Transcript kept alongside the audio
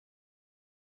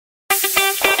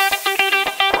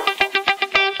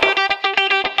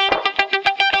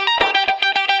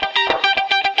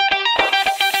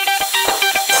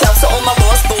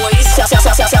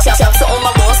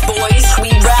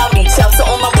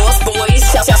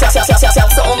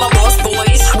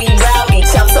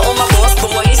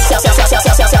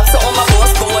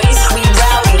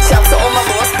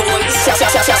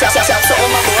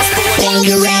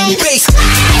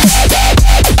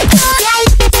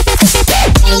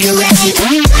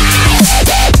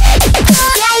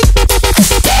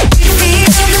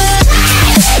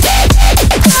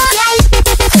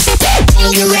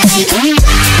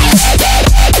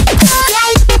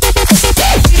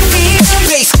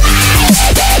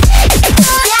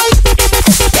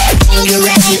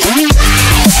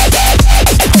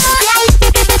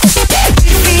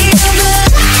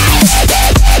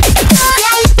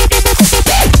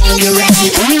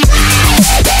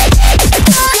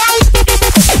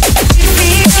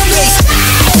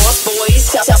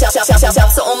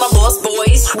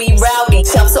we rowdy.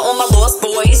 Shouts to all my lost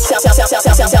boys. Shouts to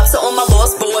all my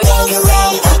lost boys.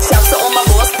 Shouts to all my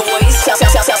lost boys. Shouts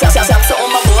to all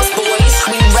my lost boys.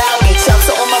 We rowdy. Shouts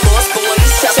to all my lost boys.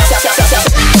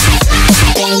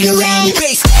 Bangarang.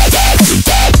 Bass.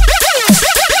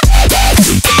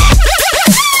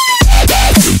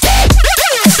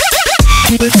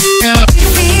 Keep it up.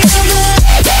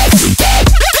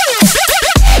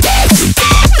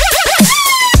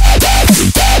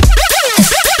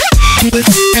 Keep it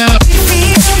up.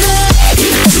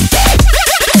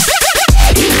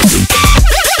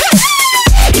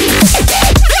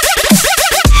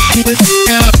 Keep it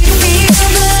up.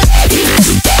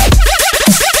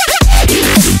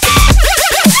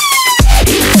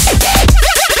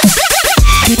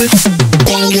 Keep it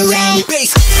Bangarang.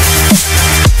 Bass.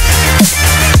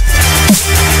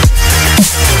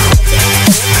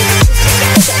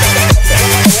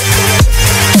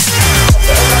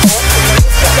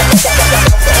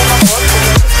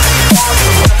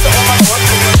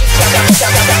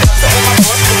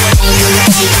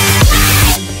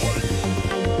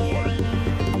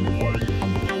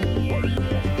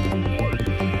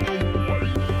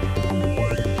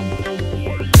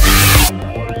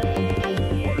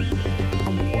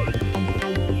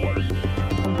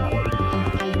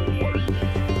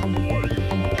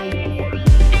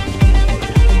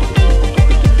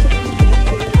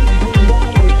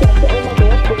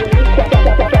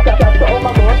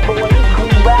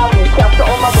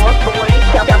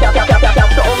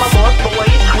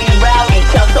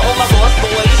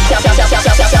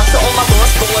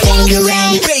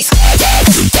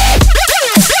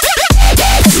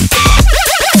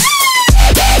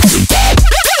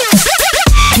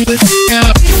 Keep it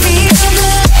up.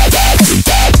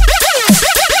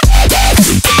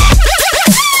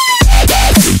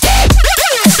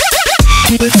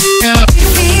 Keep it up.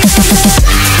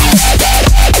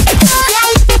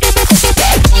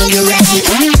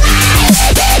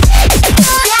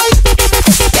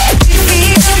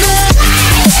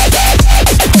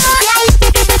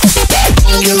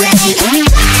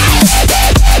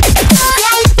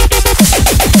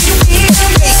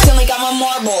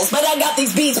 But I got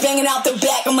these beats banging out the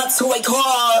back of my toy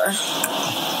car.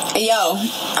 Hey yo,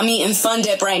 I'm eating Fun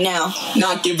Dip right now.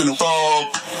 Not giving a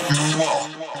fuck.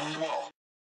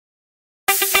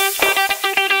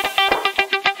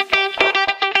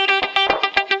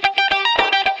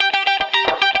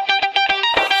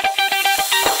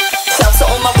 Shouts to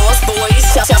all my lost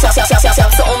boys. Shouts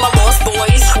to all my lost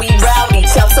boys. We rowdy.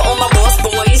 Shouts to all my lost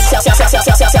boys. Shouts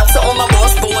to all my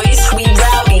lost boys. We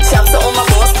rowdy. Shouts to all my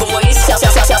lost boys. Shouts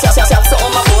to all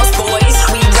my lost boys.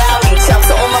 We rowdy. Shouts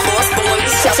to all my lost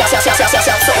boys. Shouts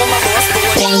to all my lost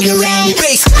boys. Bangarang.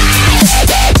 Bass.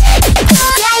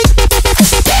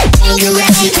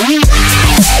 Bangarang.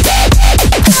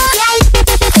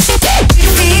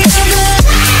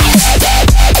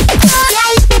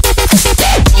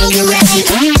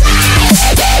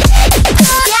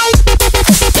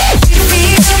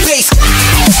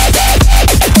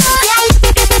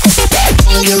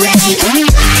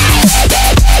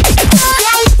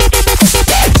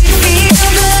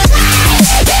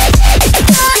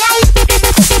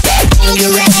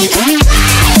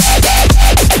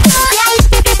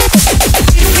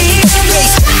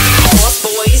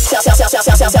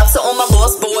 Shouts to all my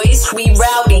lost boys, we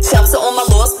rowdy. Shouts to all my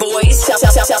lost boys. Shouts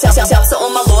to all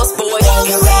my lost boys.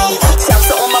 Shouts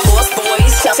to all my lost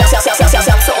boys.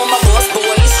 Shouts to all my lost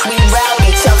boys, we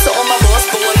rowdy. Shouts to all my lost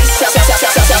boys.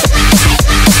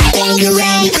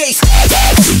 Bangarang. Bass.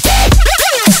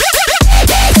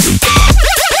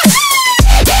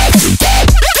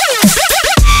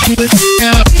 Keep it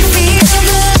up.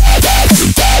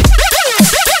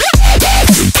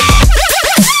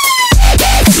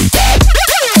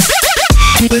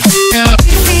 Keep it up.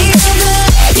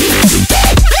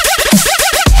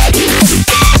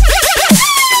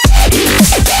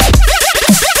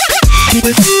 Keep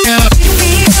it up.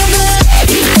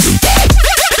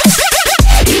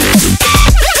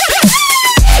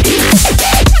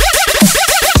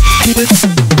 Keep it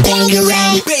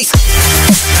Bangarang. Bass.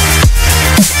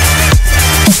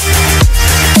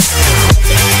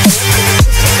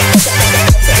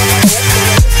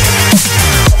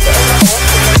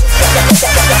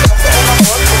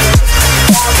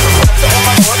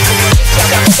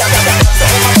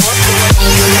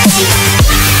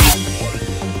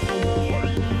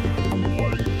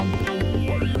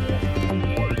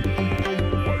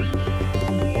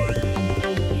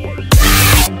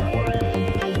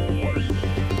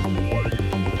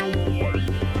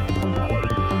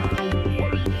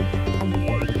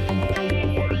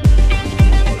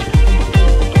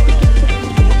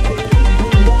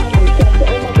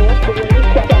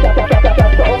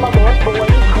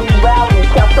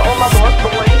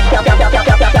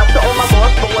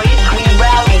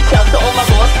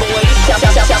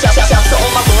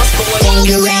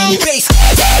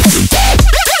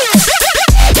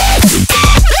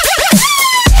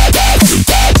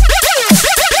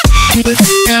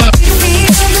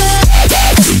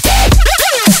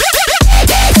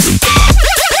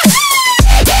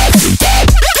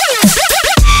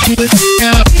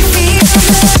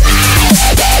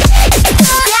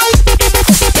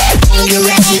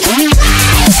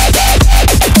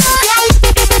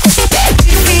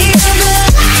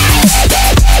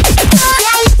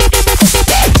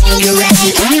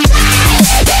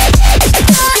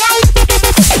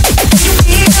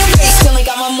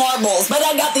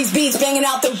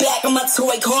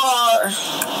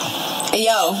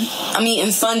 I'm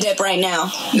eating Fun Dip right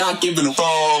now. Not giving a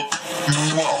fuck.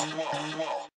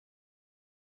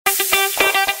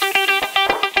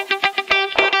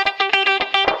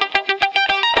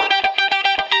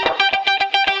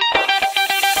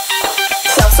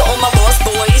 Shouts to all my lost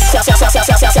boys.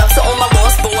 Shouts to all my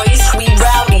lost boys. We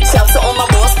rowdy. Shouts to all my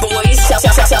lost boys. Shouts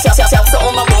to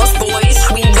all my lost boys.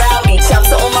 We rowdy. Shouts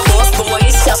to all my lost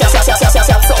boys. Shouts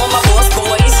to all my lost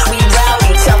boys. We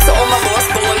rowdy. Shouts to all my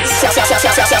lost boys. Shouts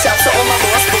to all my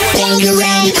lost boys.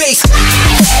 Bangarang bass.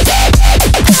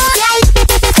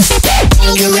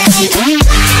 Bangarang.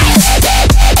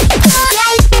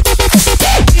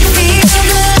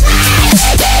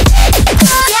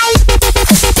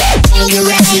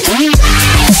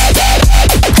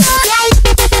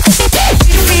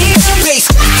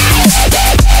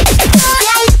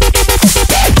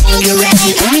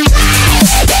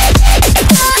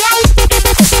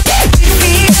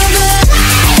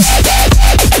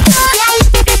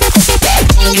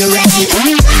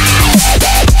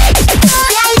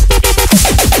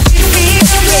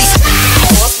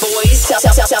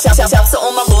 Shouts to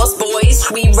all my lost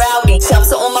boys, we rowdy. Shouts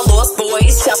to all my lost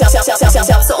boys. Shouts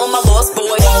to all my lost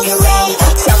boys.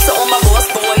 Shouts to all my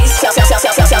lost boys. Shouts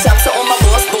to all my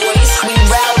lost boys, we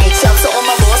rowdy. Shouts to all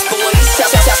my lost boys.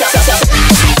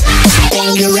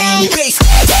 Bangarang bass.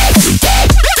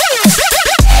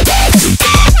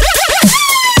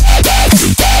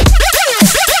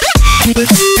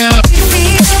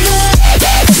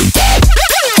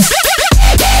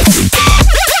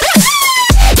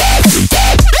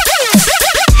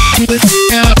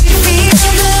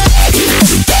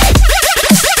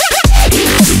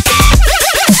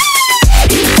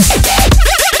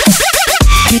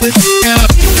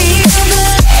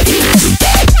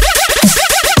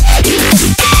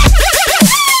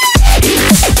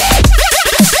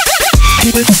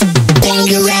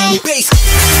 Bangarang bass. Bangarang bass.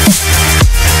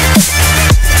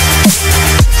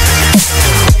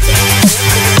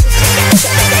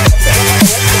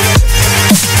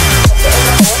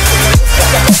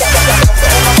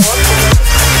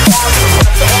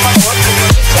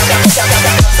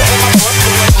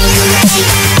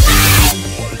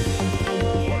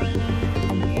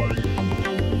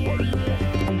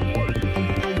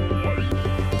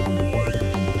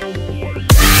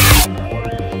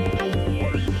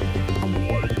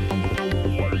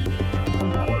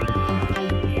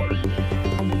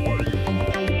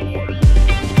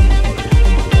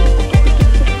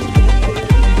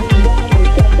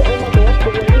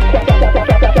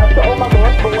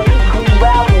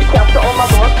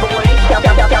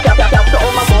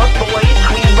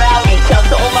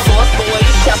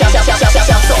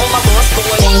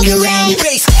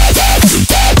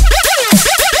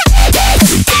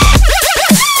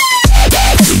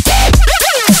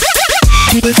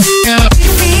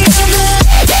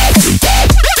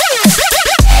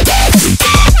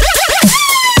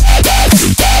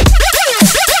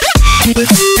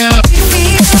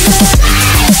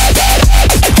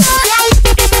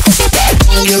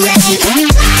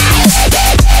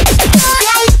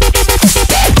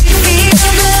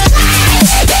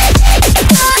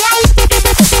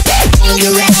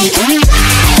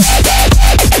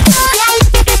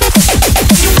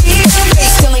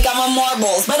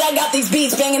 But I got these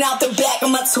beats banging out the back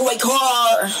of my toy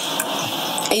car.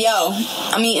 Hey, yo,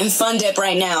 I'm eating Fun Dip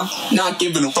right now. Not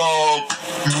giving a fuck.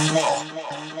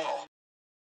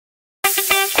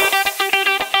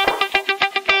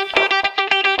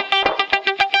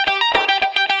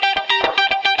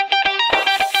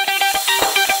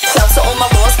 Shouts to all my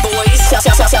lost boys. Shouts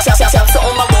to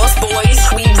all my lost boys.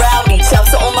 We rowdy.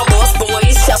 Shouts to all my lost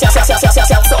boys. Shouts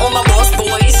to all my lost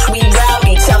boys. We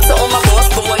rowdy. Shouts to all my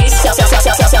lost boys. Shouts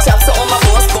to all my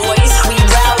lost boys. We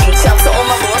rowdy. Shouts to all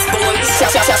my lost boys.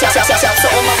 Shouts to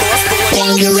all my lost boys.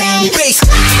 Bangarang bass.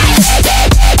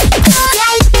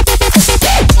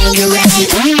 Bangarang.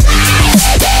 Bangarang.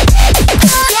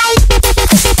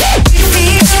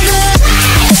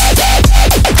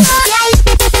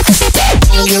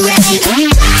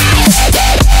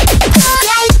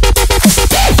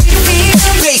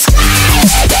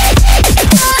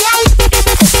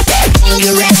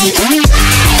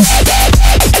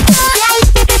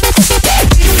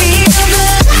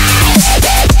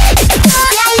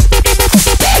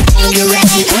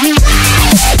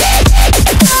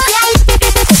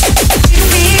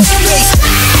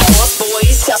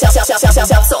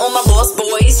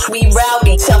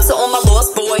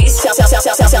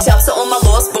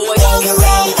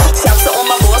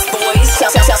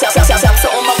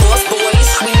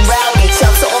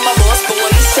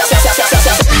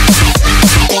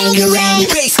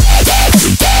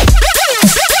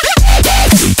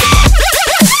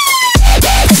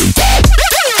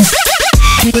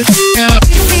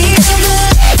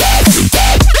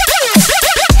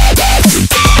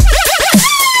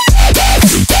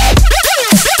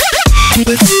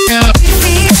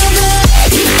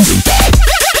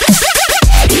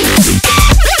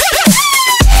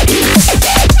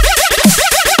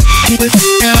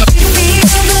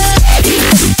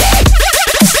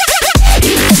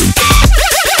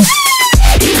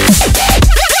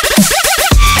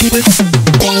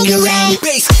 Bangarang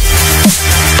bass.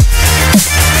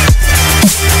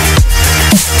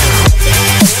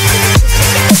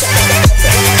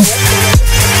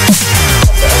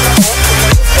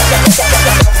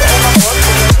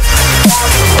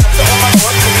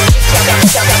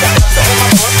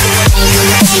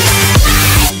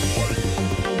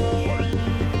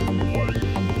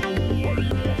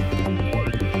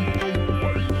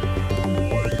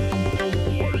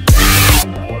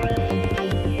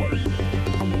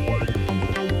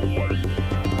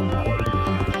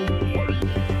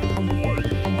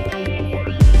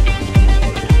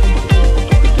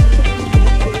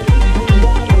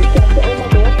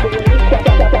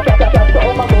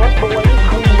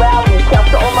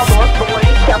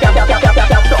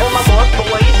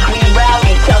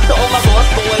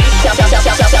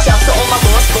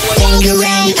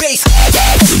 Bangarang bass.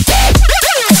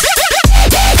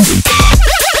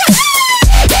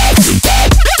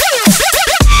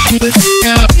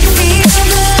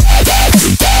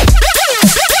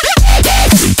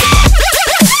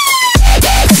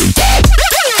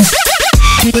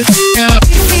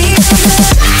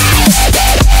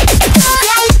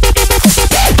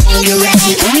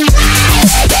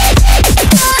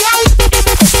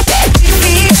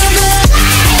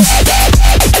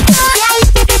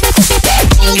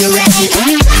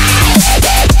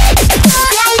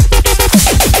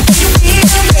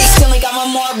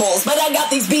 But I got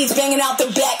these beats banging out the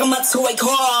back of my toy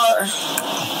car.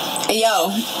 Hey yo,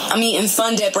 I'm eating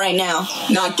Fun Dip right now.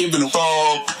 Not giving a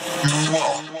fuck.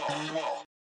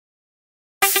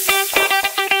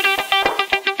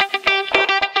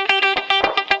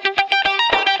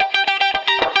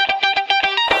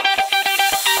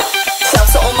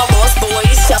 Shouts to all my lost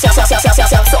boys. Shouts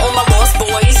to all my lost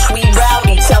boys. We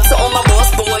rowdy. Shouts to all my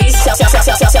lost boys. Shouts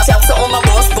to all my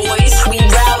lost boys. We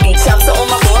rowdy. Shouts to all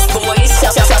my lost boys.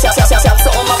 Shouts to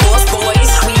all my lost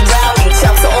boys. We rowdy.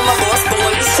 Shouts to all my lost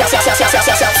boys. Shouts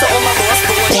to all my lost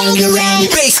boys. Bangarang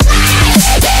bass.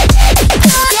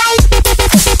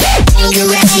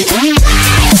 Bangarang.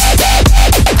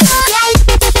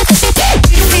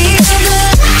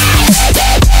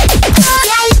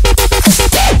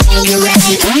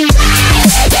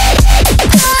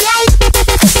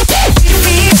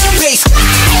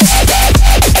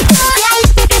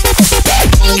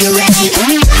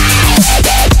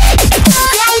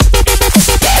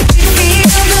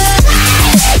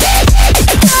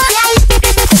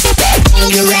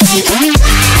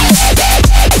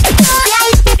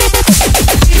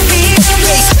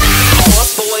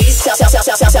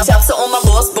 Shouts to all my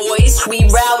lost boys, we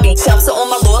rowdy. Shouts to all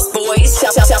my lost boys.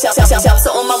 Shouts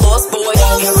to all my lost boys.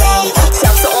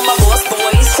 Shouts to all my lost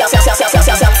boys. Shouts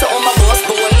to all my lost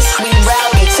boys, we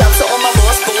rowdy. Shouts to all my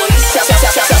lost boys.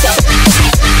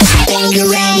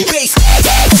 Bangarang bass.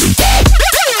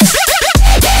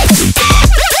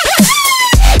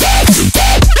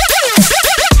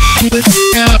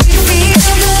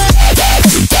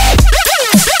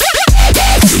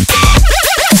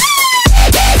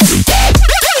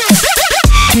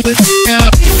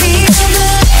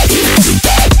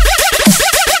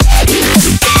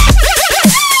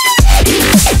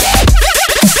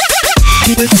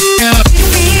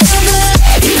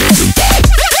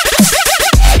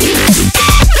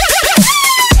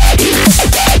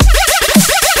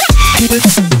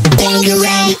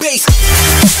 Bangarang bass.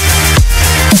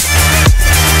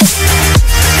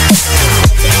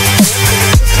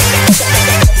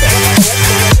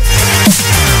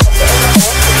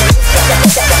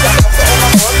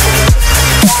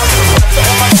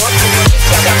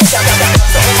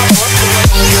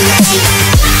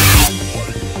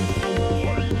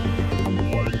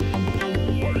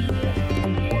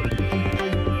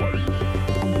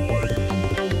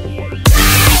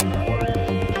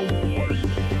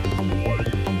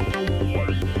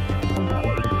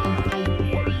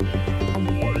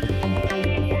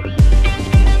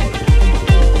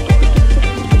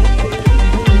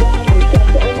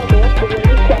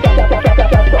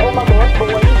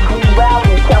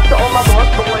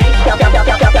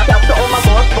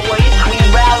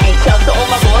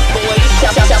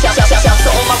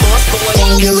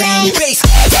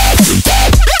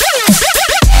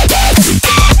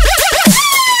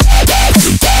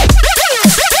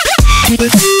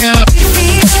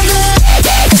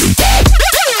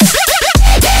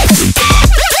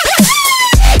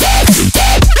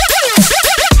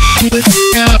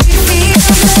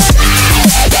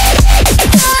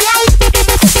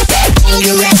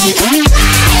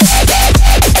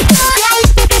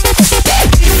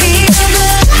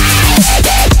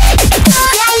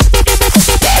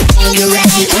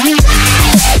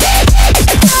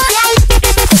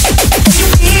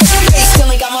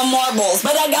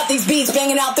 beats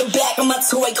banging out the back of my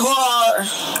toy car.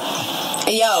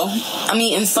 Hey yo, I'm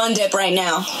eating Fun Dip right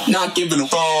now. Not giving a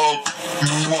fuck.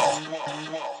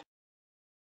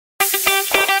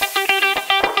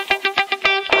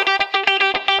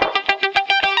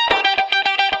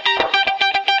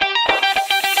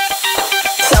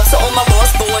 Shouts to all my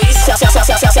lost boys. Shouts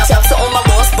to all my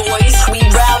lost boys. We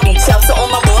rowdy. Shouts to all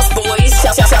my lost boys.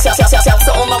 Shouts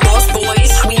to all my lost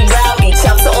boys. We rowdy.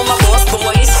 Shouts to all my lost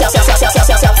boys. Shouts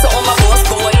to all my lost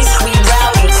boys. We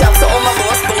rowdy. Shouts to all my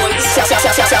lost boys. Shouts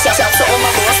to all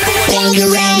my lost boys.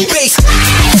 Bangarang, bass.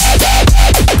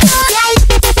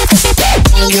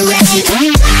 Bangarang.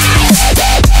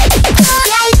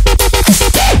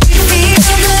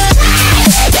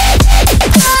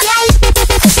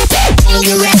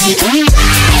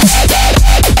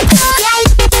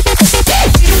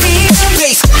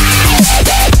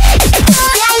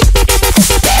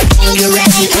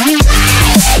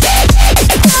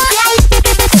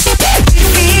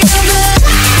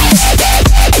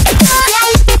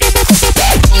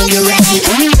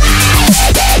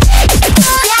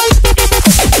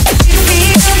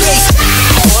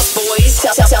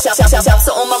 Shouts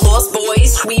to all my lost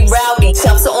boys, we rowdy.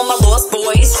 Shouts to all my lost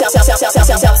boys. Shouts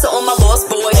to all my lost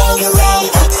boys.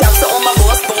 Shouts to all my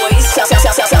lost boys. Shouts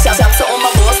to all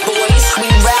my lost boys, we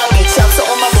rowdy. Shouts to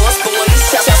all my lost boys.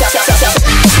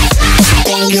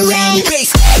 Bangarang, bass.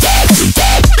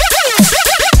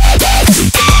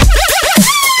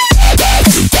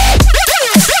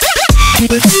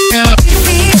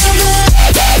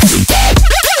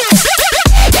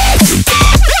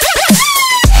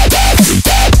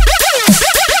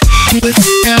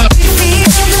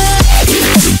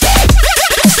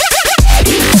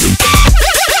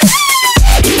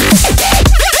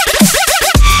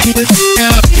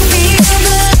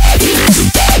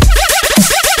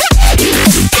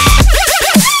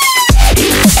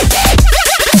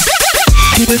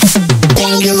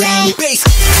 Bangarang, bass.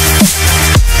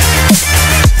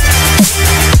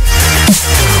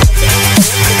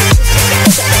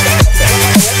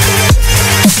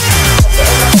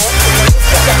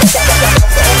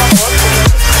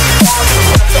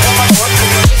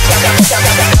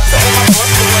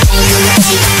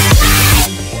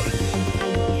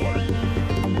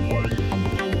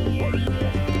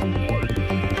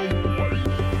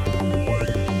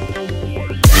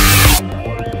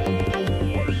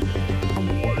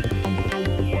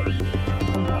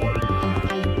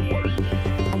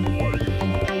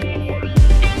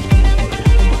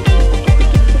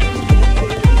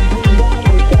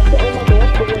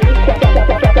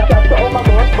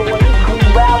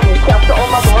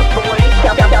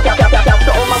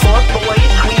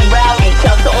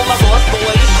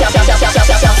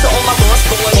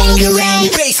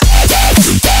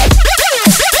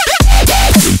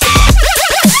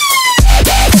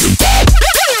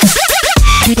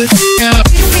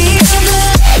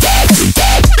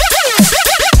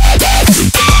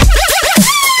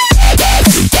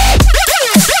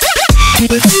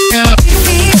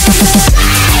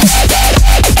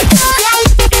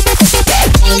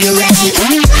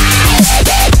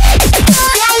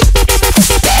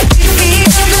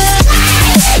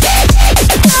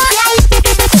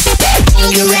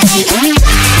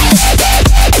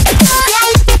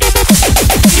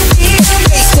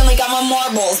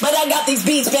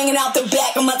 Out the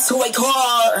back of my toy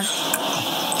car.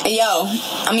 Hey yo,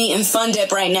 I'm eating Fun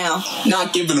Dip right now.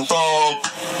 Not giving a fuck.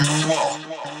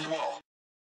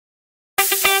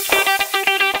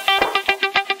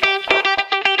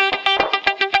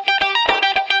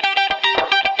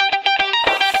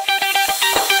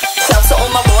 Shouts to all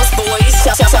my lost boys.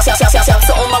 Shouts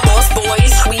to all my lost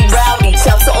boys. We rowdy.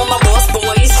 Shouts to all my lost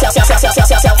boys. Shouts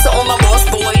to all my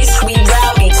lost boys. We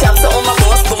rowdy. Shouts to all my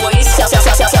lost boys. Shouts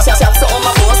to all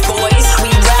my lost boys. We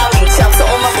rowdy. Shouts to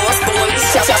all my lost boys.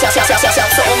 Shouts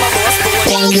to all my lost boys.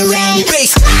 Bangarang,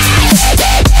 bass.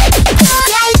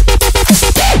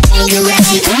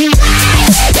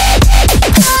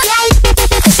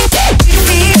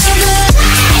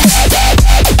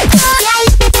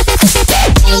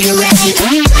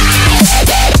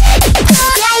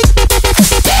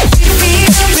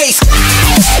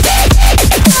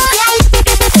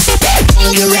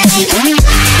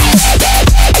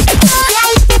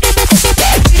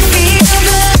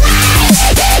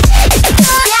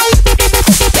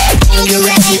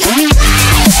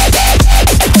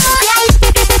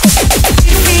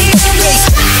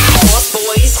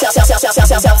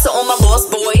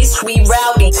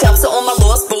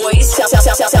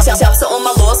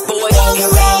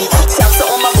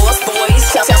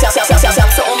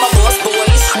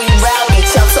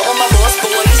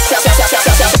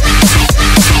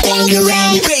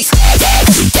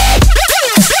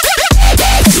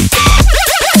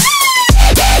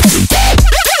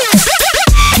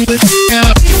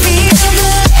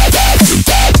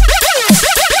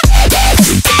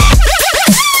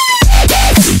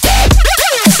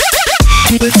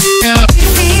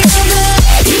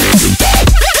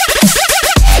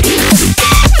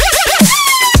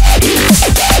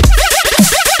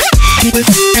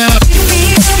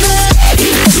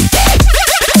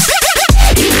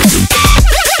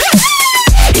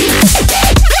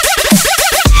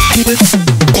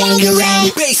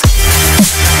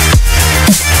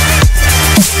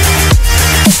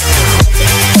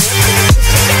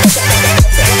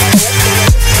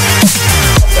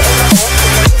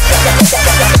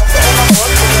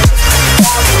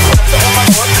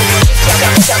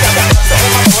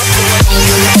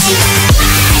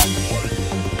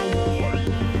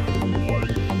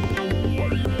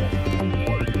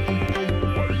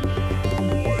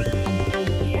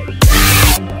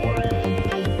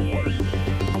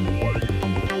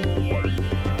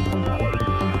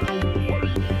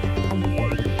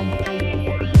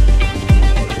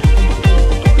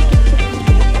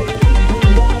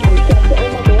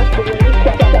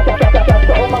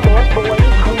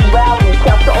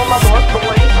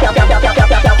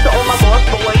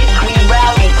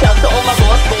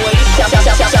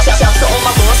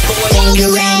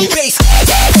 Bangarang bass.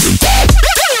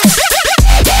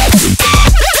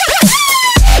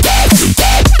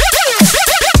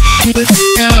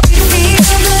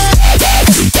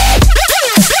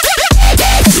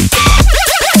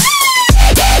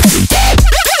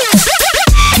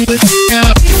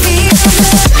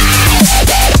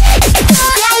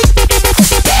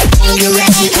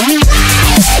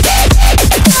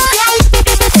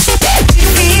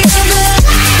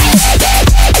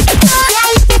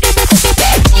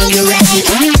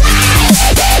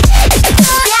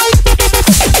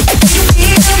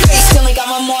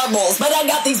 But I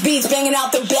got these beats banging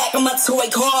out the back of my toy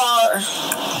car.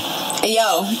 Hey,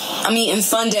 yo, I'm eating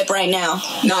Fun Dip right now.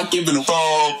 Not giving a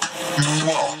fuck.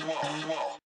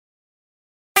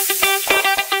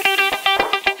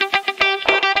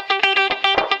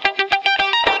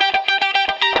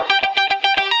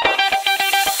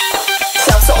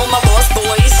 Shouts to all my lost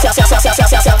boys. Shouts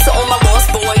to all my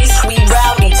lost boys. We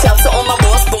rowdy. Shouts to all my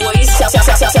lost boys. Shouts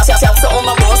to all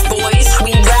my lost boys.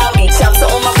 We rowdy. Shouts to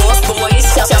all my lost boys.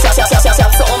 Shouts to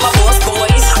all my lost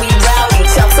boys. We rowdy.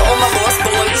 Shouts to all my lost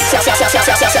boys. Shouts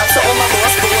to all my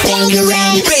lost boys.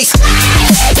 Bangarang bass.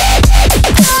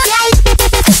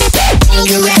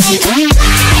 Bangarang.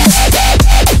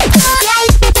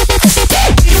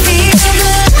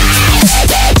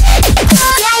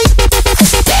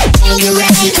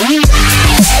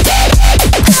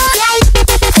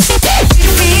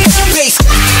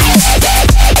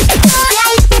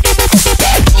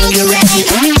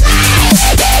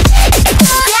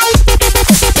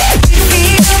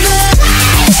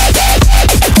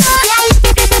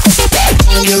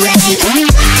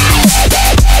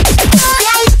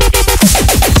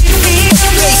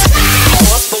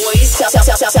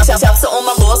 Shouts to all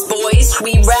my lost boys,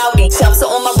 we rowdy. Shouts to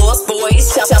all my lost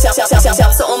boys. Shouts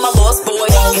to all my lost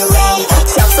boys.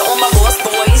 Shouts to all my lost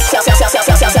boys. Shouts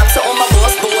to all my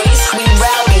lost boys, we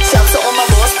rowdy. Shouts to all my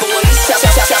lost boys.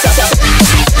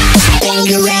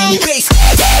 Bangarang bass.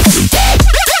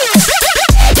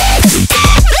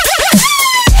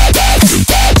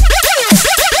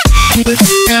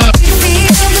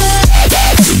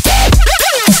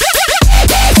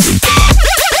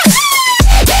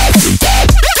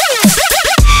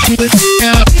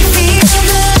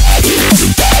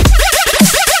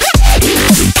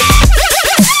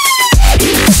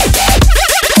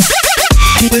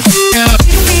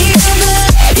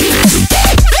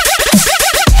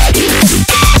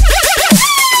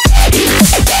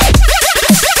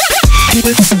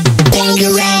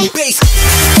 Bangarang bass. Bangarang bass.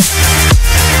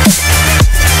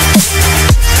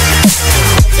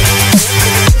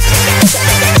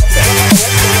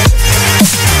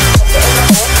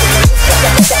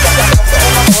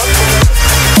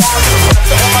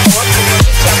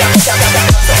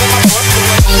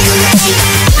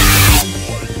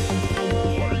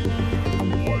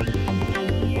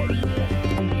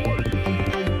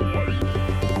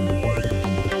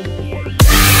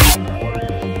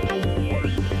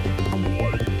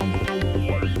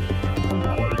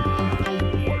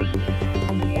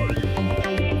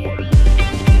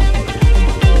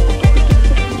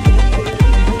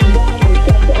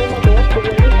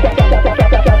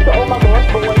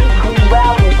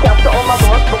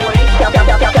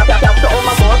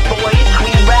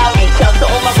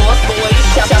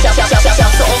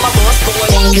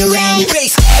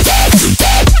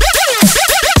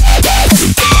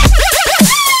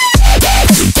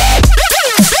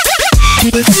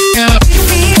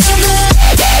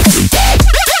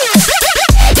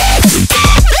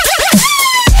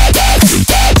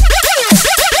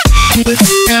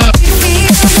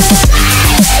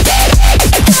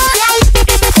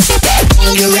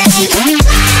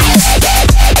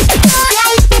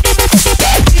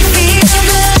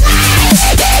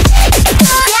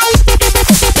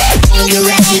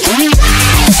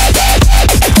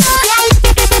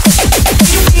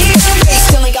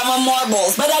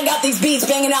 But I got these beats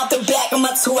banging out the back of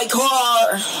my toy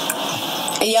car.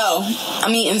 Hey, yo,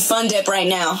 I'm eating Fun Dip right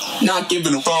now. Not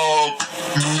giving a fuck.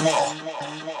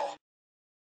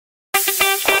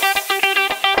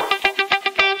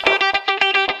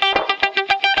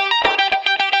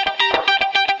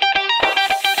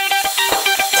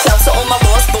 Shouts to all my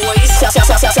lost boys. Shouts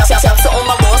to all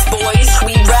my lost boys.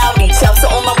 We rowdy. Shouts to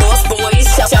all my lost boys.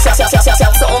 Shouts to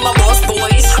all my lost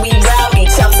boys. We rowdy.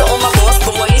 Shouts to all my lost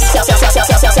boys. Shouts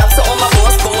to all my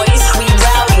lost boys. We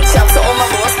rowdy. Shouts to all my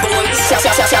lost boys. Shouts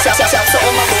to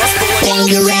all my lost boys.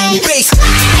 Bangarang bass.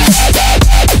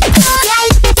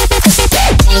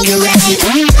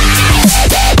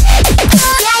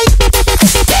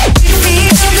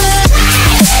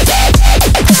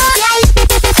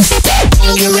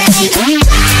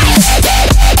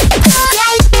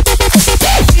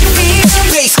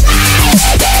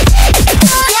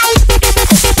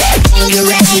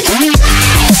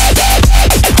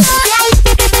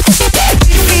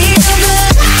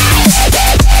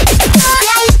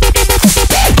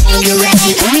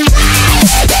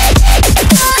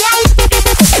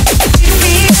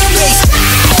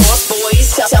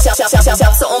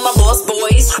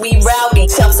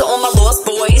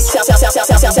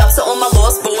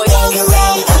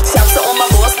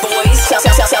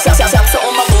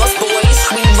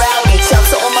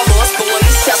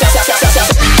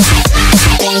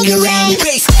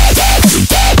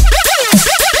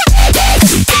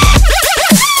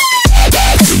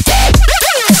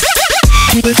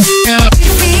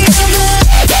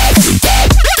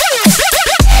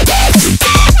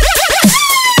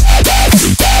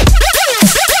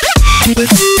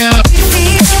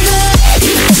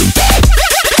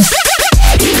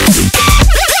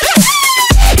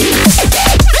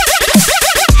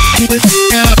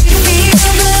 Bangarang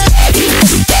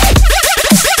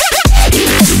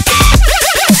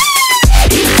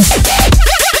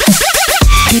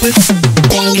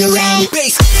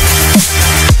bass.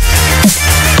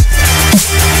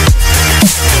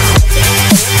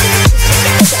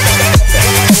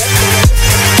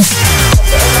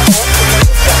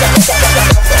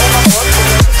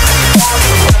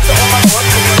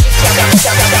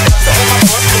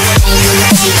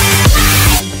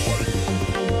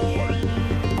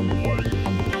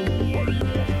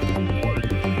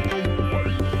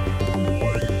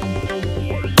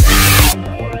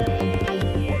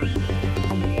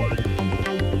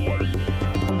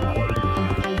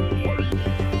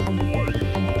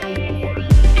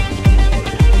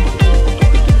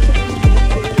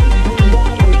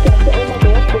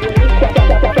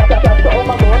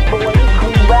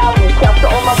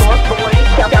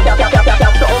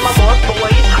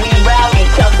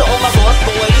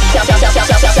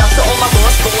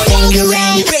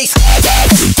 Bangarang bass.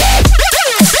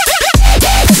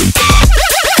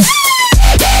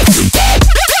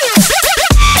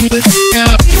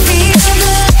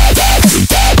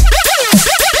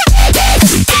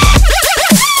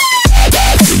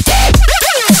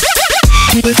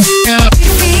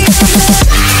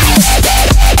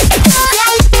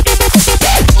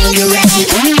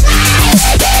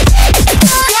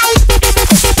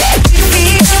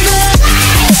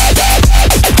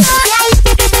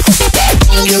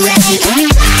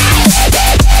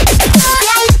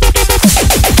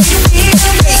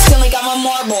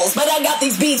 But I got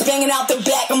these beats banging out the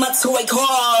back of my toy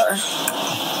car.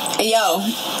 Hey yo,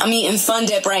 I'm eating Fun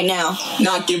Dip right now.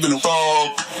 Not giving a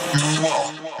fuck.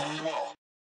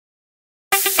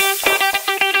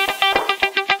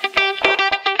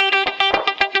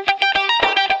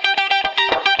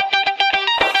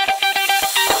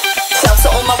 Shouts to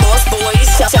all my boss boys.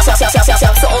 Shouts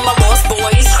to all my boss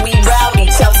boys. We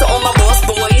rowdy. Shouts to all my boss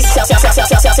boys. Shouts to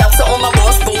all my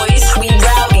boss boys. We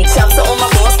rowdy. Shouts to all my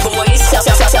boss boys. Shouts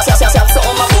to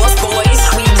all my boss boys.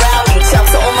 We rowdy.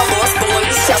 Shouts to all my boss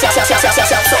boys. Shouts to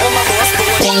all my boss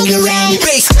boys. Bangarang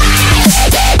bass.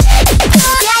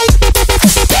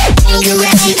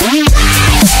 Bangarang.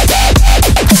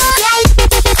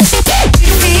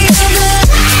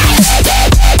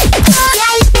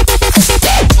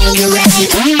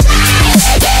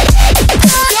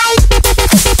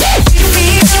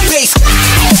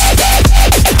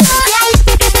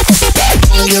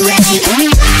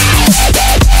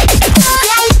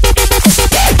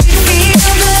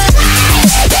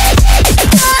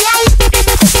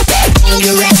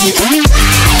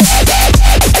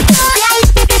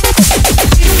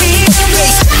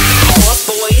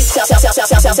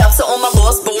 Shouts to all my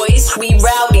lost boys, we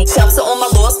rowdy. Shouts to all my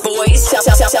lost boys. Shouts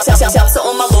to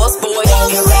all my lost boys.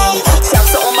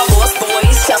 Shouts to all my lost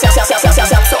boys. Shouts to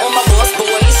all my lost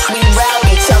boys, we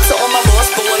rowdy. Shouts to all my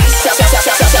lost boys.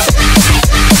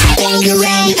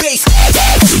 Bangarang bass.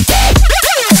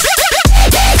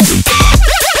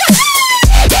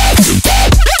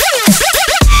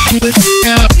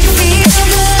 Bangarang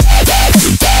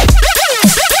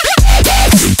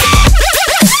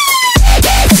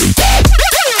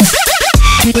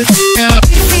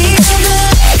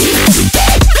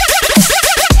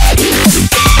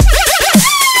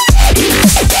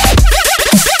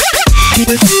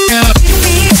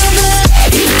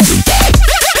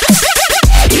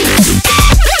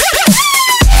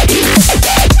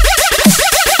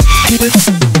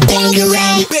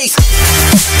bass. Bangarang bass.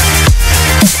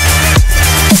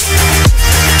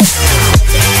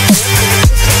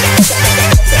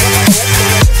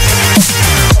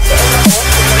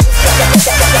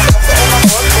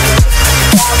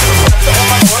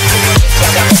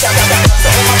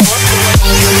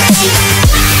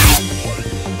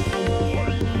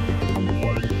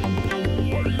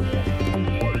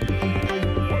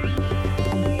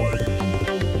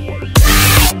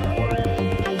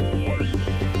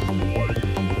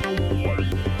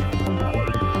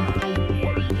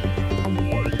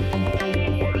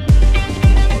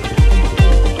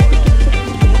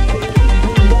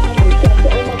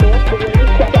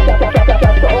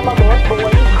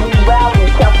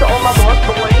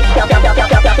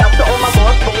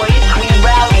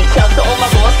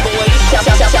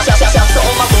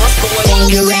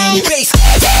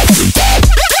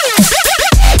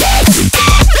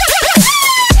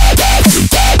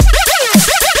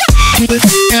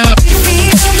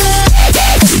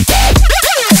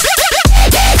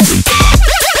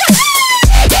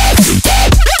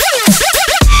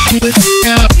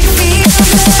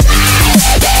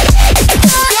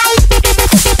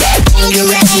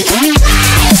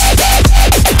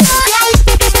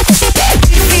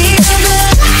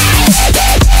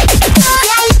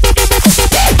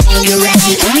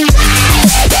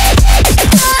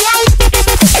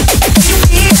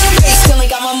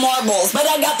 marbles, but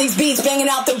I got these beats banging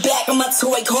out the back of my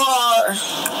toy car.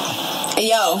 Hey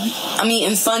yo, I'm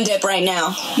eating Fun Dip right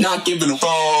now. Not giving a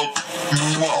fuck.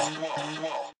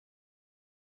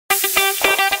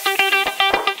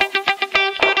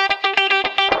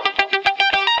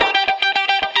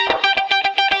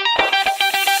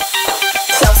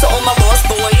 Shouts to all my lost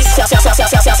boys. Shouts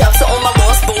to all my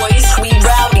lost boys. We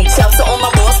rowdy. Shouts to all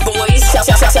my lost boys. Shouts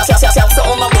to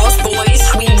all my lost boys.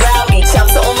 We rowdy.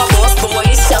 Shouts to all my lost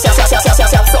boys. Shouts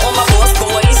to all my lost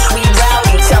boys. We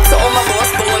rowdy. Shouts to all my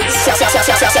lost boys. Shouts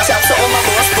to all my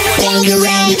lost boys.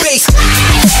 Bangarang bass.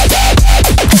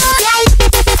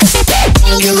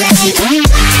 Bangarang.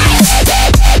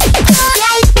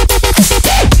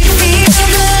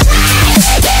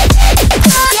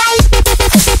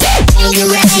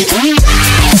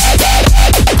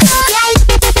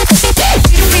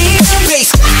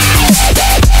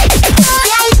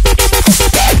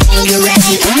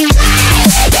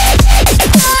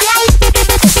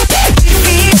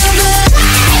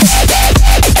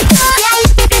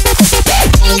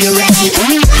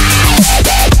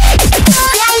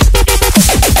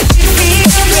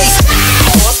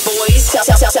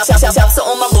 Shouts to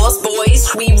all my lost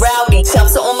boys, we rowdy.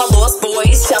 Shouts to all my lost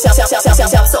boys. Shouts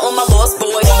to all my lost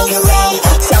boys.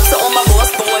 Shouts to all my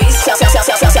lost boys. Shouts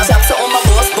to all my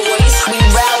lost boys, we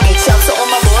rowdy. Shouts to all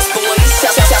my lost boys.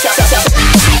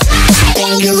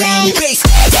 Bangarang bass.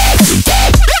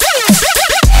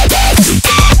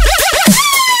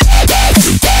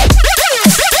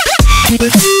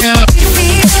 Bangarang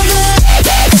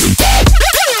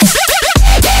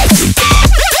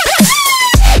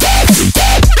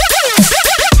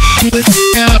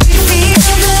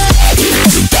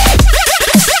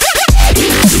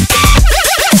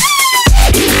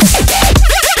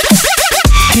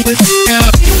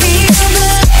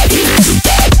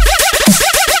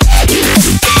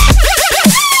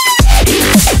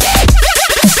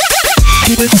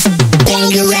bass.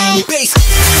 Bangarang bass.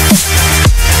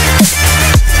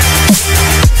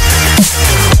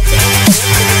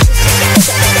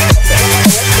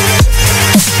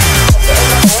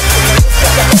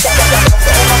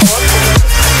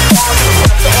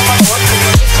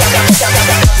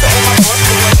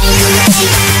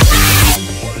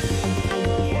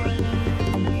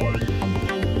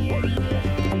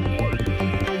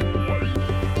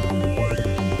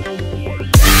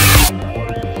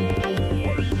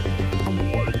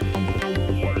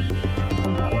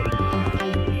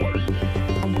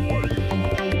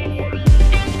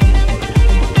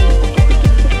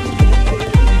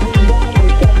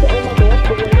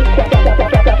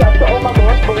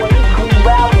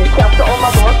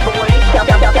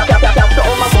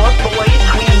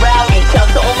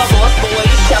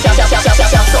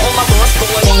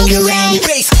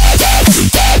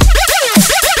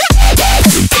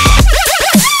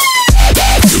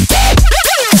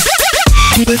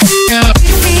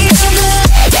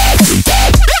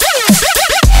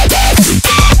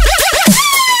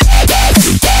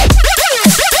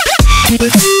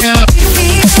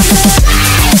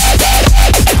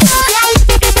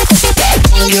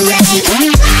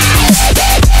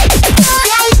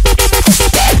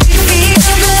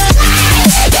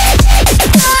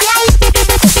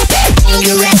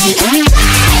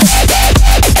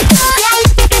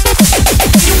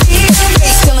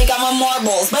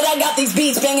 But I got these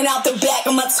beats banging out the back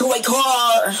of my toy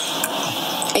car.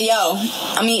 Hey yo,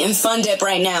 I'm eating Fun Dip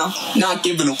right now. Not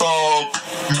giving a fuck.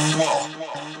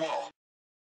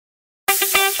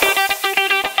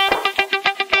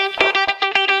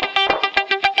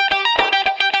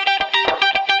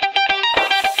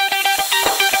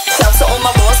 Shouts to all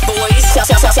my lost boys. Shouts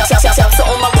to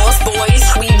all my lost boys.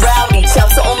 We rowdy.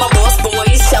 Shouts to all my lost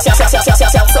boys. Shouts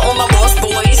to all my lost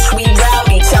boys. We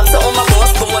rowdy. Shouts to all my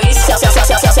lost boys. Shouts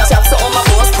to all my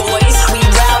lost boys. We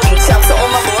rowdy. Shouts to all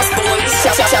my lost boys.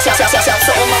 Shouts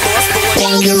to all my lost boys.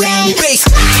 Bangarang bass.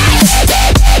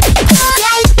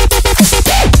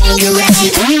 Bangarang.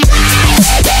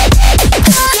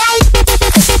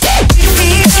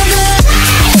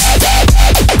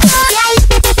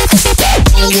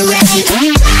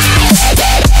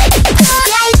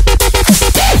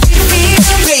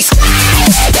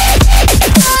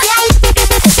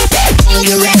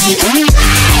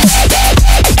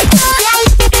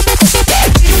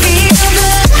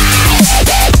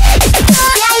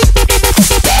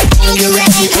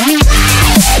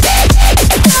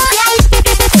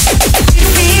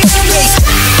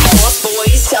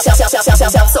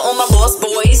 Shouts to all my lost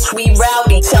boys, we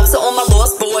rowdy. Shouts to all my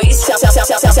lost boys. Shouts to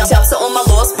all my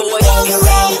lost boys. Shouts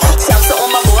to all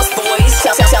my lost boys.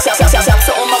 Shouts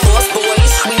to all my lost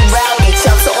boys, we rowdy.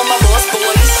 Shouts to all my lost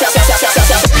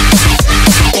boys.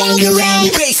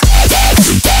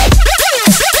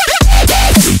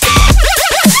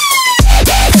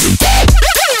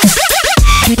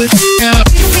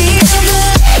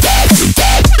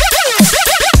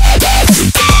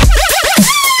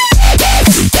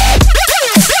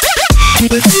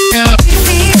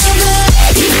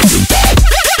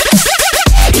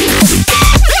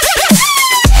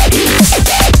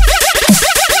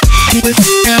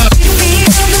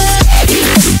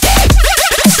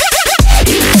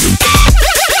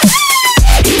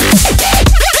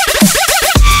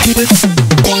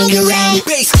 Bangarang bass. Bangarang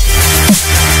bass.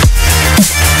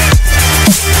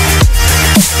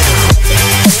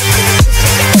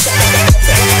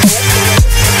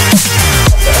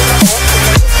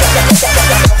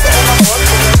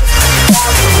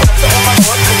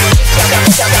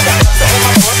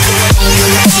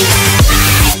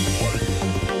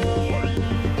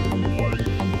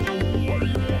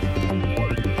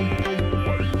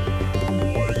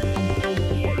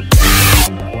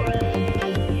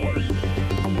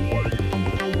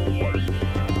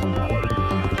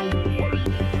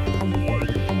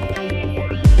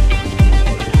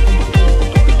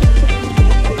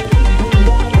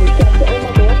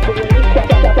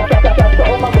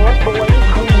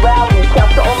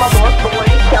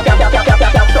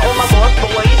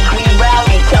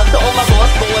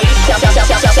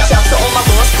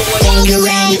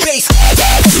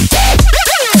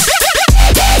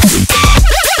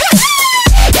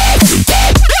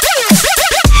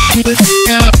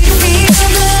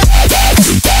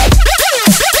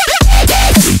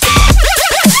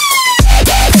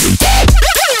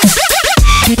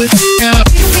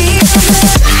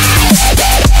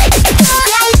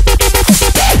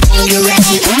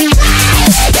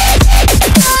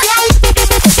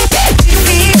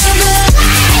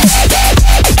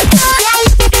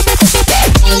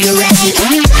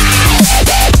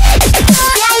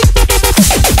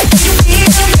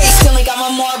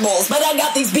 But I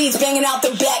got these beats banging out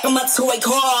the back of my toy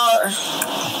car.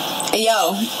 Hey,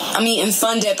 yo, I'm eating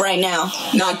Fun Dip right now.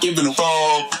 Not giving a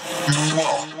fuck.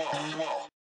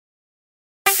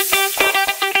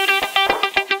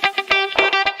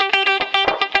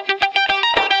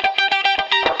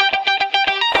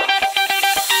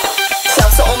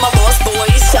 Shouts to all my lost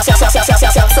boys. Shouts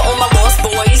to all my lost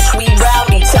boys. We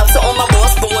rowdy. Shouts to all my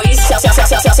lost boys. Shouts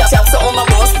to all my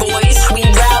lost boys. We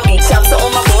rowdy. Shouts to all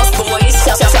my lost boys.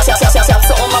 Shouts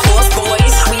to all my lost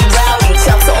boys. We rowdy.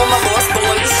 Shouts to all my lost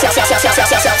boys. Shouts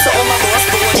to all my lost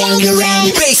boys.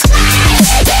 Bangarang bass.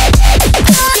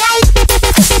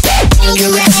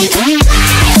 Bangarang.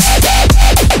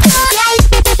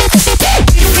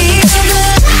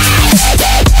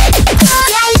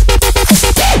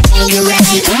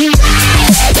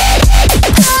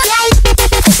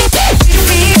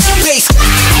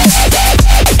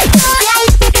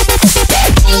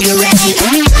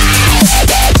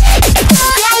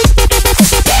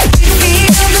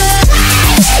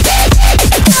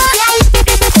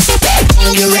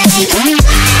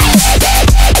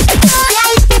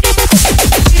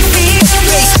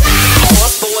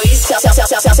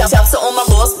 Shouts to all my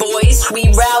lost boys, we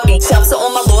rowdy. Shouts to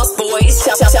all my lost boys.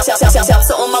 Shouts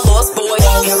to all my lost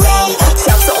boys.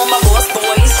 Shouts to all my lost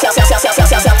boys. Shouts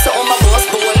to all my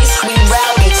lost boys, we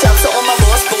rowdy. Shouts to all my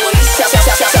lost boys.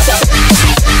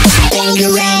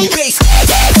 Bangarang bass.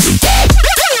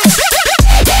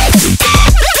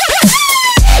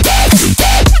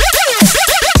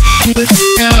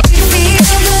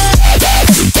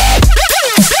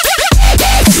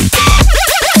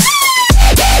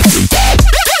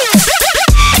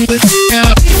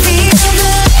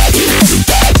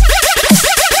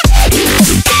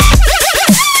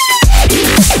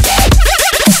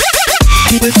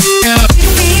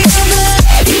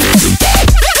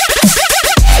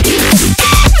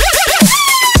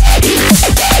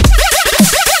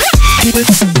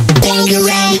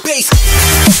 Bangarang bass. Bangarang bass.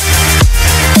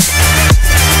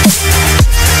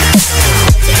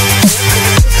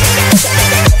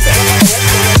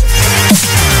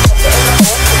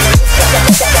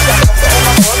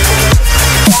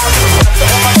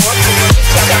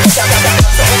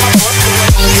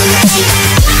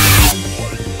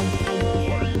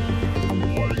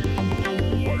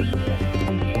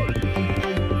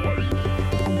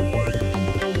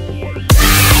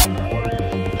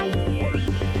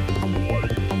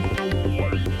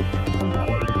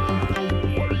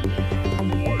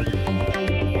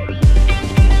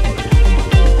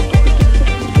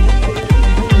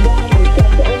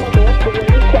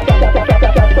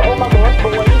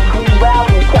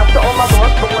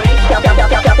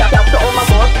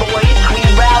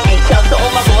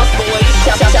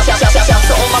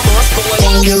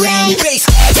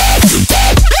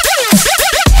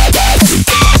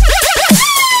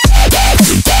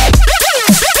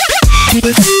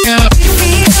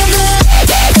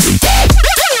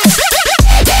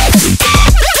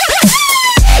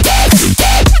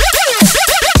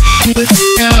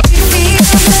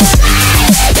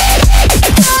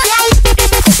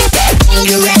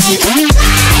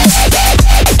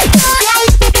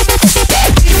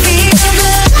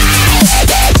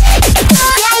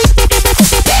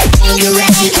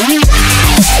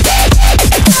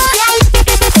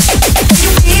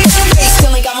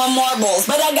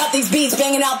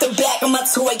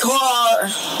 Toy car.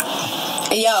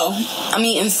 Hey, yo, I'm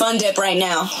eating Fun Dip right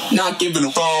now. Not giving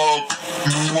a fuck.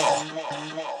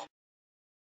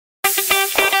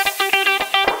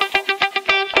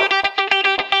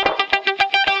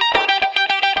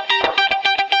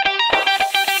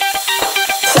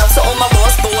 Shouts to all my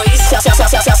lost boys.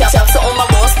 Shouts to all my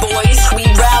lost boys. We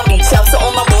rowdy. Shouts to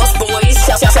all my lost boys.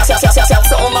 Shouts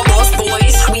to all my lost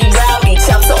boys. We rowdy.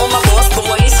 Shouts to all my lost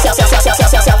boys. Shouts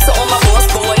to all my lost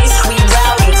boys. We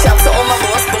rowdy. Shouts to all my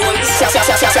lost boys. Shouts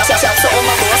to all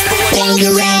my lost boys.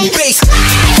 Bangarang, bass.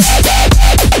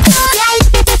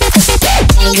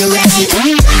 Bangarang.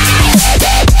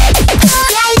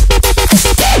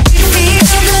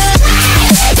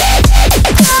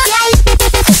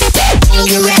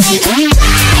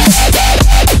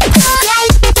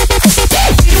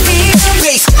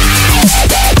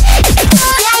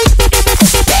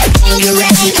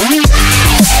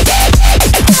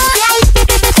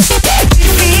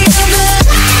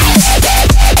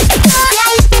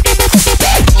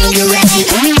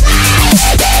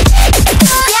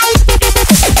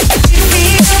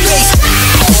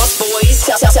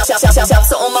 Shouts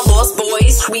to all my lost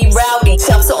boys, we rowdy.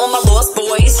 Shouts to all my lost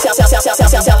boys. Shouts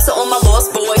to all my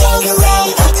lost boys.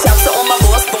 Shouts to all my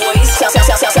lost boys. Shouts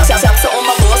to all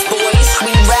my lost boys,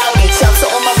 we rowdy. Shouts to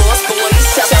all my lost boys.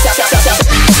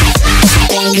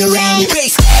 Bangarang,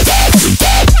 bass.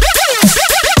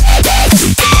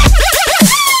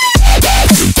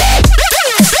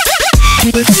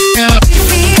 Bangarang, bass.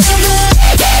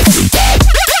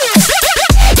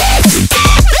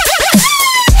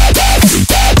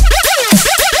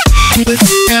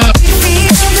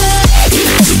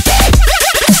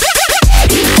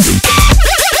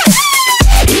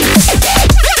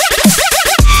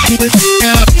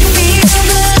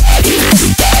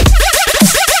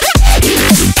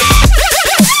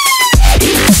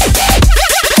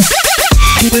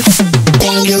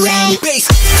 Bangarang, bass.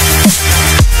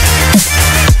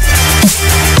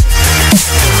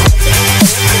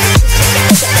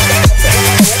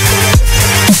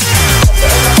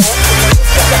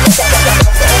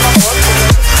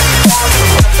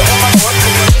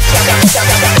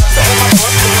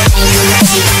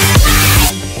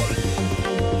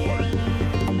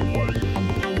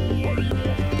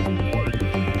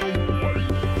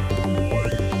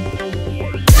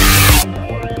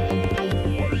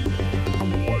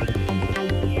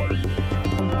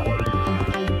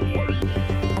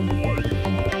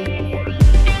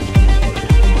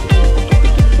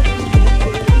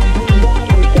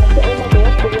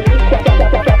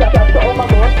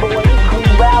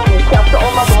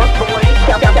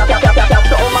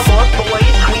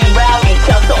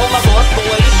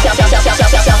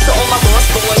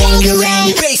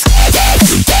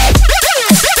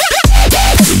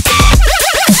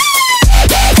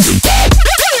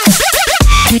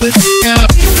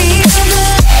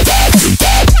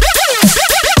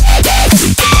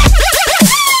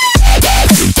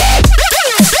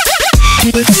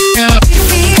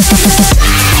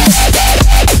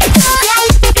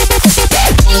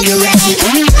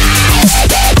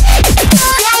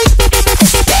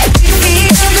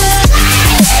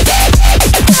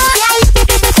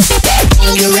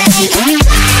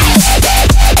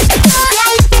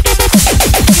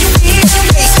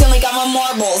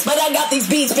 But I got these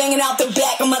beats banging out the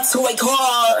back of my toy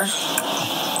car.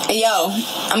 Hey, yo,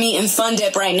 I'm eating Fun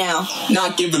Dip right now.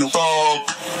 Not giving a fuck.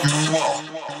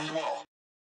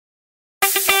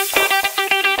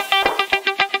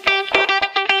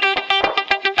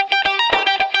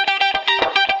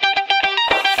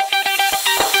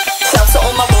 Shouts to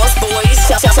all my lost boys.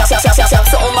 Shouts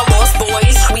to all my lost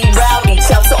boys. We rowdy.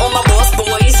 Shouts to all my lost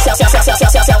boys. Shouts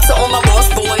to all my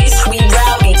lost boys. We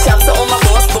rowdy. Shouts to all my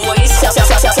lost boys. Shouts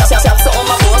to all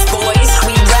my lost boys.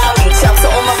 We rowdy. Shouts to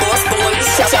all my lost boys.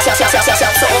 Shouts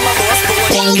to all my lost boys.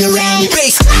 Bangarang,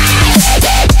 bass.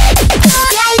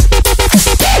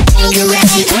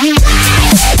 Bangarang.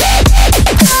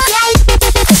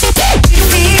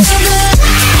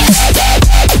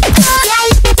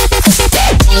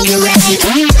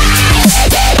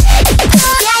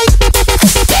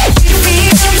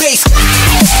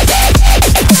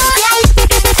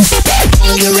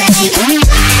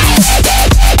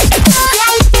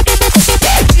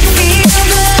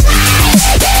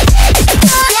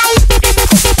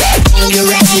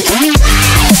 Bangarang.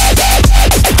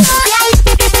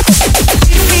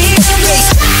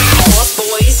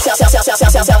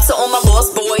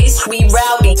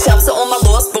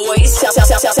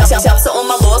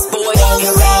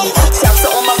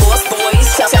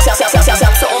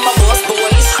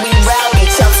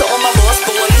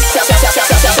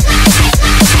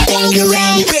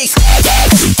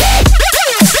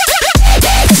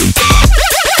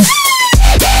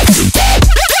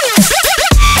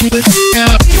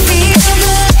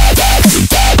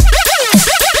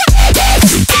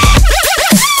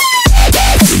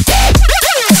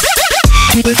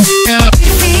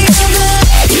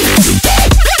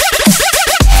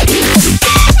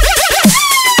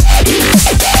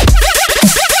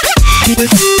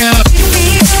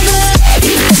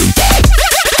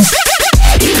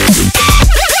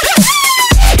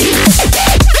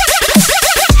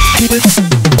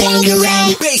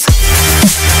 Bangarang bass. Bangarang bass.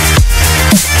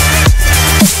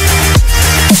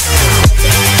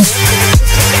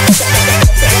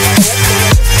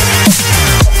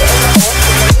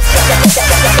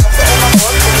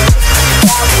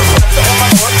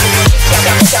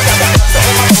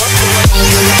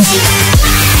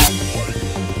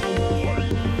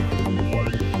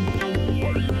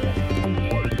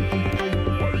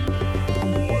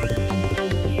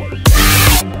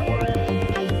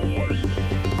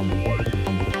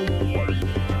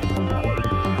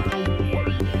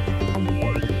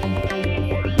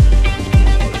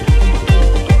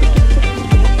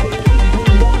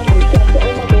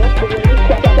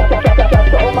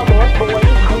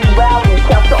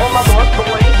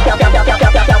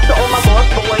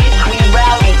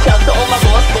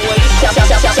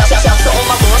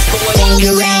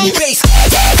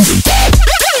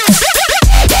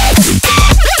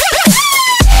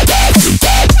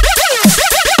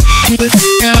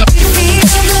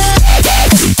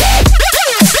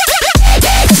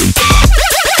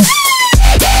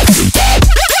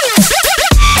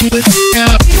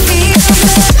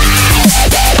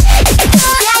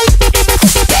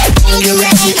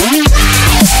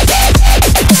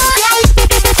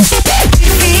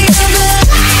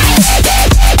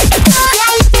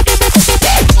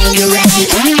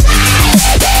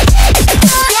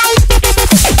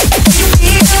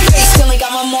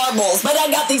 But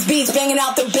I got these beats banging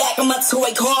out the back of my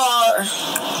toy car.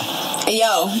 Hey,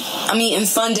 yo, I'm eating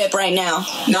Fun Dip right now.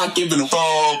 Not giving a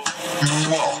fuck.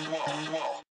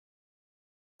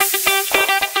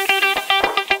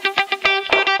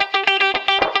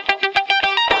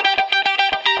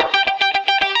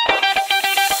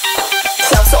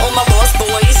 Shout to all my lost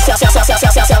boys. Shout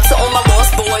to all my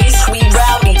lost boys. We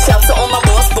rowdy. Shout to all my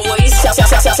lost boys. Shout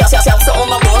to all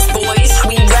my lost boys.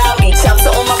 We rowdy. Shout to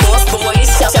all my lost boys.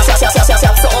 Shout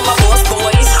to all my lost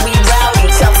boys. We rowdy.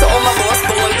 Shout to all my lost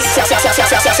boys. Shout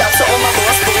to all my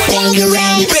lost boys.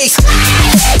 Bangarang bass.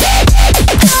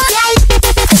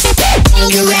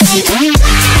 Bangarang.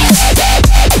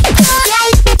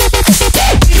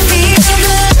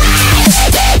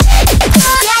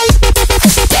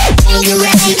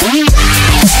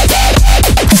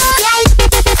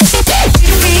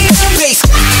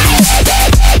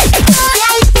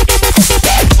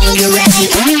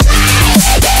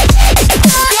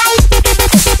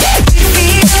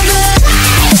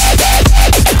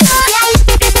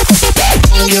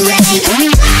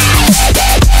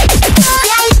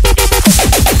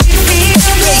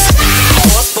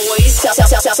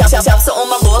 Shout to all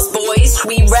my lost boys,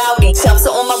 we rowdy. Shout to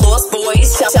all my lost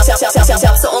boys. Shout to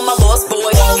all my lost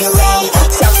boys.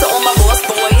 Shout to all my lost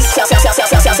boys. Shout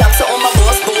to all my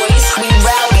lost boys, we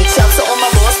rowdy. Shout to all my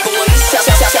lost boys.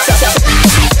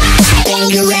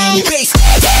 Bangarang bass.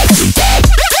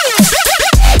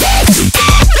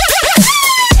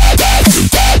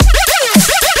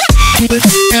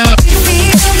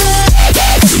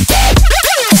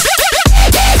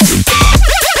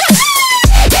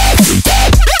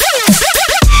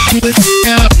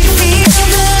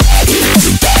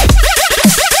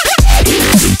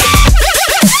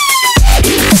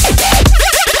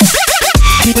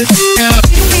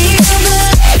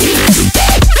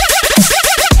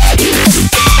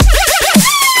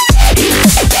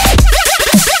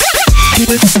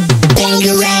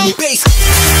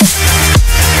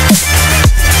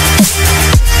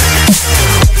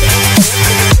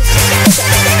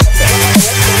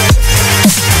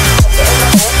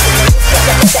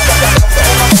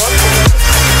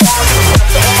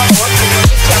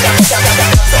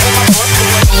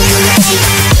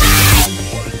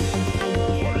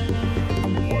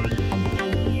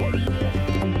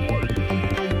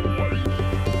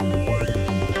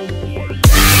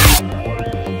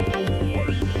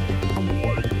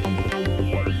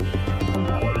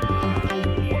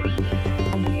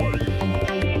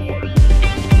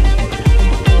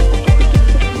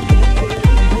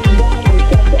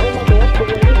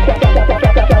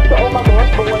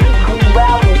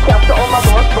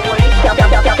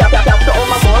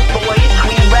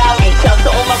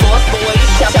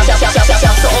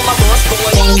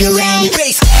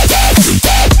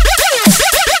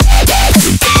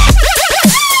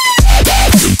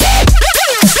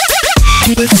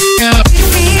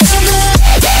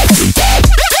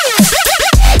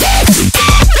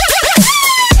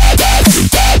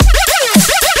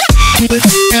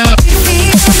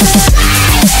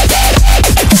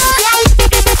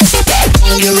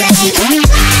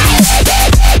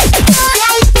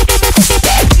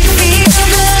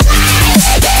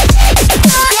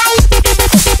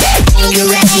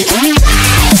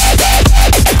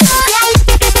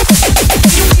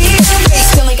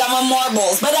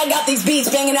 But I got these beats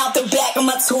banging out the back of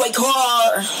my toy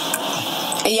car.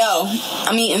 Hey yo,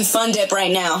 I'm eating Fun Dip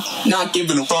right now. Not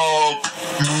giving a fuck.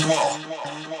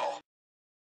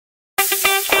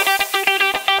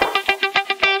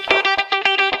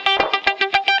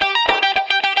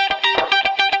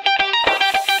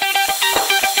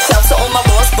 Shouts to all my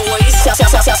lost boys. Shouts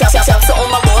to all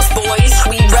my lost boys.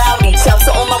 We rowdy. Shouts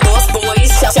to all my lost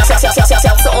boys. Shouts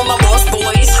to all my lost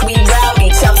boys. We rowdy.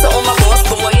 Shouts to all my lost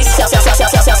boys. Shouts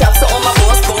to all my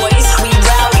lost boys. We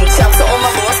rowdy. Shouts to all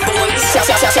my lost boys. Shouts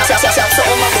to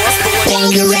all my lost boys.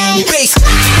 Bangarang bass.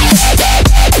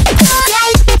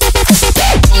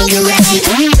 Bangarang.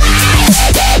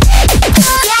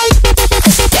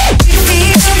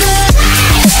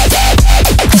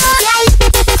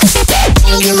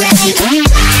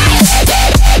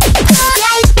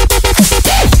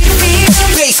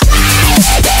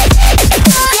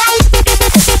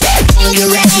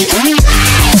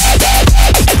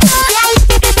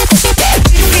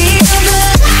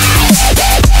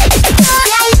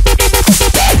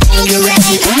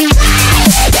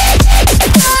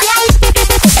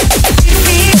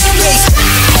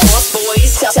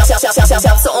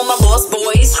 Shouts to all my lost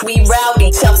boys, we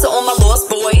rowdy. Shouts to all my lost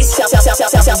boys. Shouts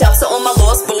to all my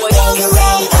lost boys.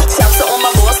 Shouts to all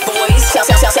my lost boys. Shouts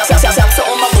to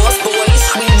all my lost boys,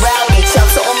 we rowdy.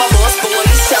 Shouts to all my lost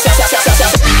boys.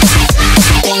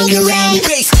 Bangarang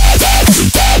bass.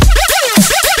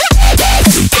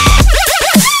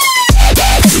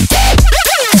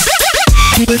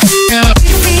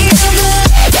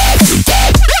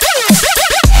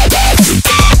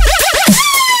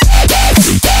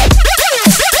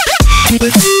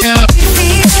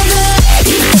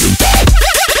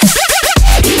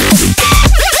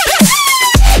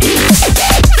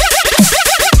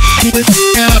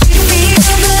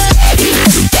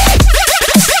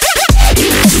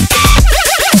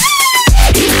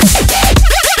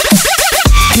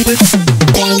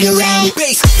 Bangarang bass. Bangarang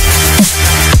bass.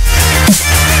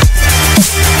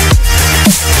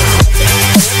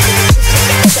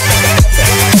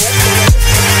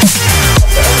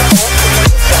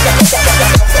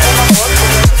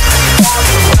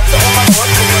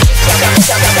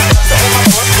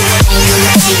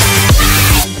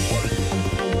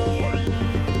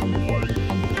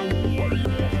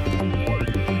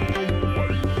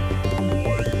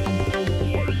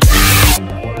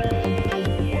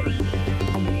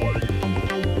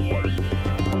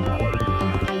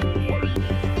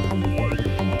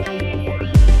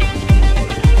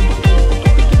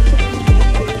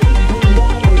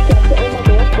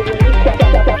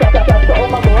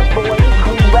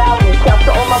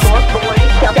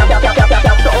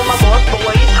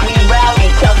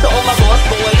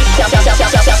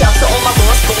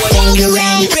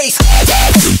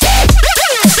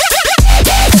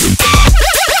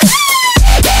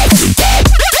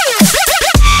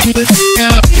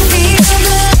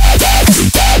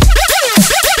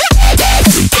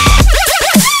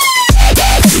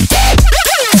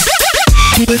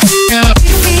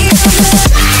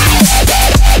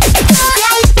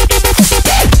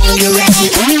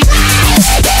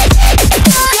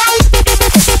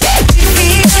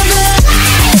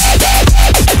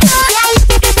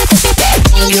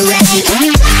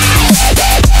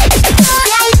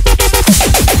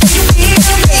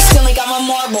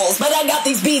 But I got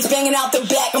these beats banging out the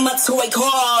back of my toy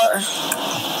car.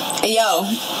 Hey yo,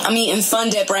 I'm eating Fun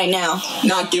Dip right now.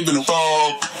 Not giving a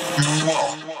fuck.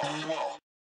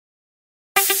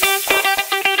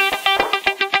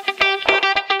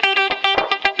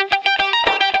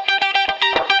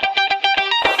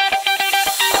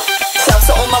 Shouts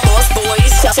to all my lost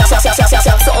boys. Shouts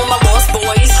to all my lost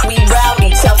boys. We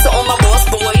rowdy. Shouts to all my lost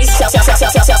boys. Shouts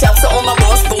to all my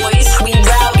lost boys. We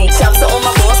rowdy. Shouts to all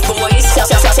my lost boys. Shouts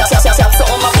to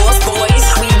all my lost boys.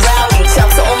 We rowdy.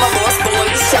 Shouts to all my lost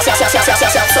boys. Shouts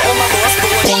to all my lost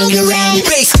boys. Bangarang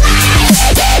bass.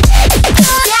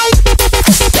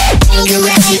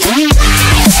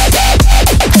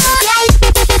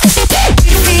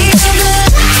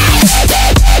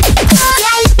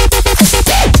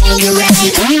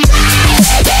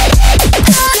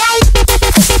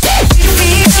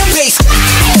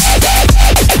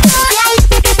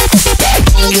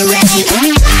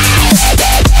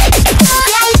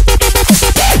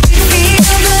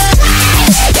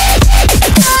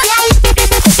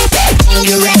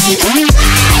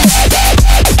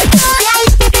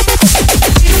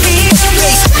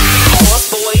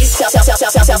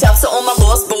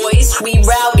 lost boys, we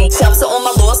rowdy. Shouts to all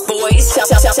my lost boys. Shouts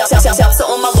to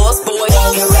all my lost boys.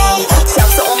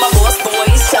 Shouts to all my lost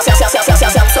boys. Shouts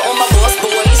to all my lost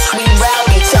boys, we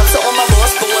rowdy. Shouts to all my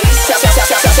lost boys.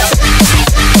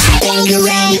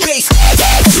 Bangarang. Bass.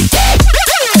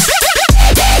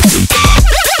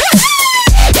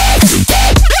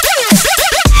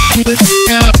 Keep it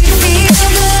up.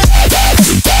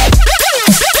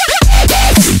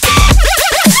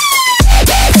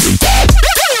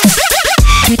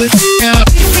 Keep it up.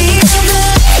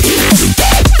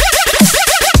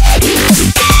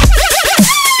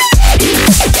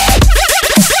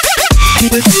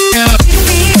 Keep it up.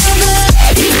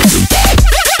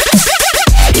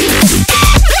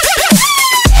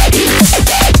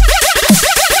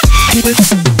 Keep it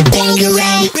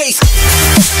Bangarang. Bass.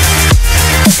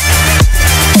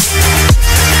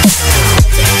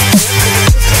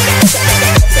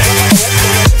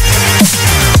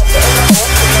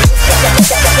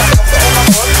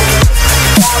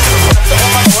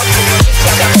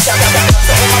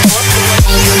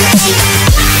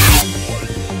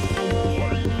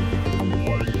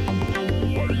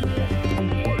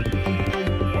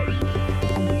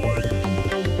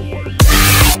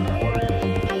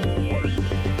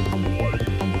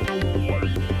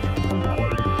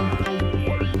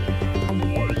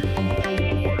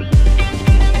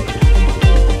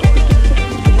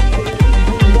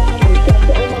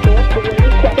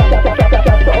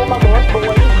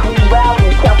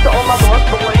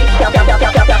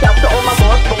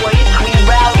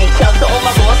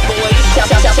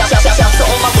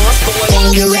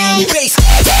 Bangarang. Bass.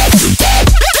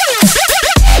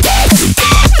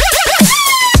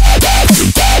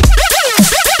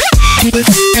 Keep it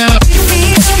up.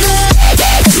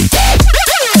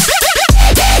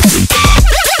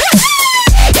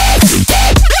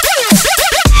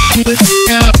 Keep it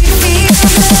up.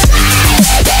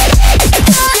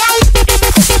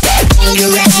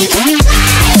 Bangarang.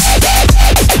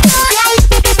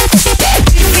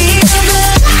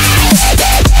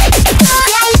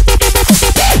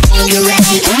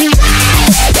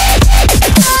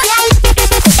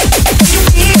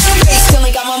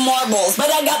 Still got my marbles, but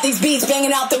I got these beats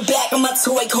banging out the back of my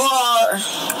toy car.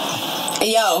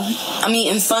 Hey, yo, I'm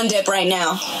eating Fun Dip right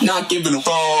now. Not giving a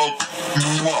fuck.